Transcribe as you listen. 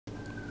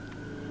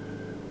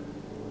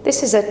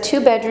This is a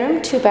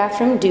 2-bedroom,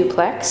 2-bathroom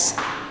duplex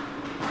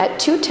at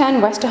 210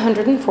 West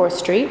 104th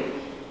Street.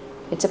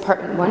 It's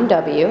apartment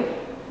 1W.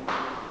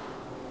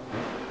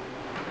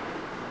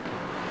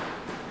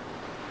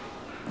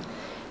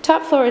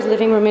 Top floor is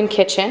living room and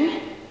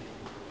kitchen.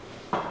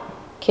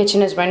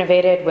 Kitchen is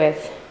renovated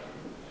with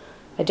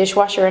a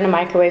dishwasher and a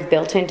microwave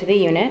built into the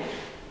unit.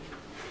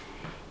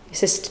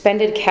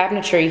 Suspended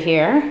cabinetry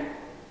here.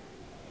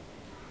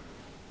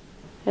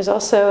 There's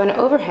also an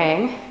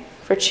overhang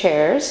for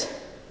chairs.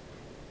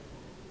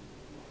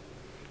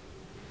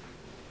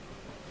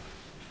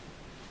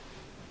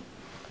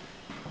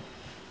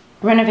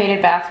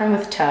 Renovated bathroom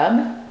with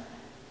tub.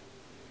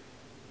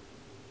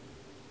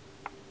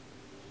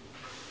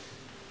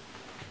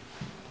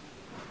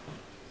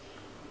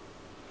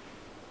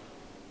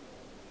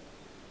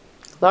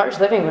 Large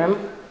living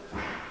room.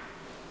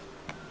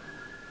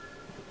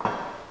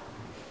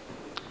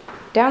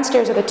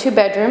 Downstairs are the 2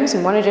 bedrooms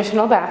and 1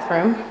 additional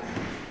bathroom.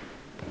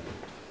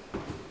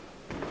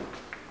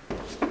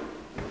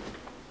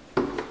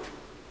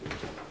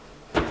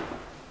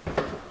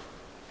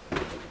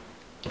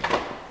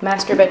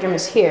 Master bedroom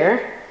is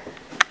here.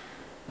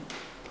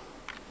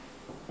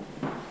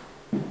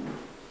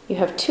 You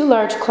have 2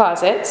 large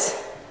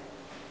closets,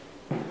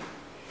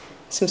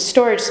 some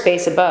storage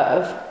space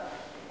above.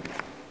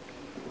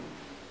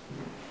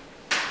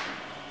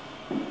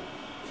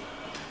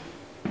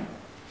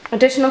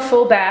 Additional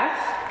full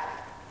bath.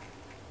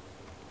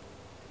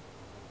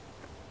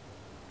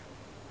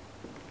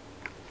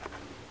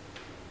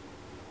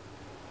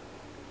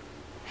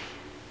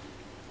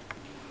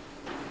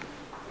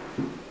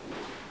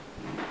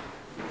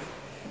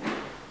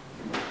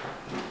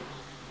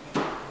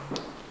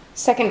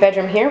 Second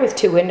bedroom here with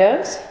 2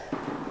 windows.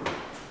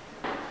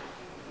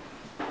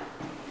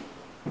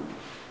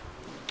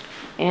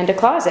 And a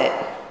closet.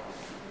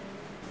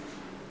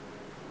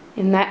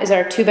 And that is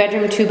our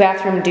 2-bedroom,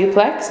 2-bathroom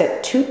duplex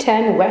at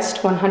 210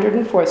 West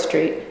 104th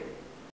Street.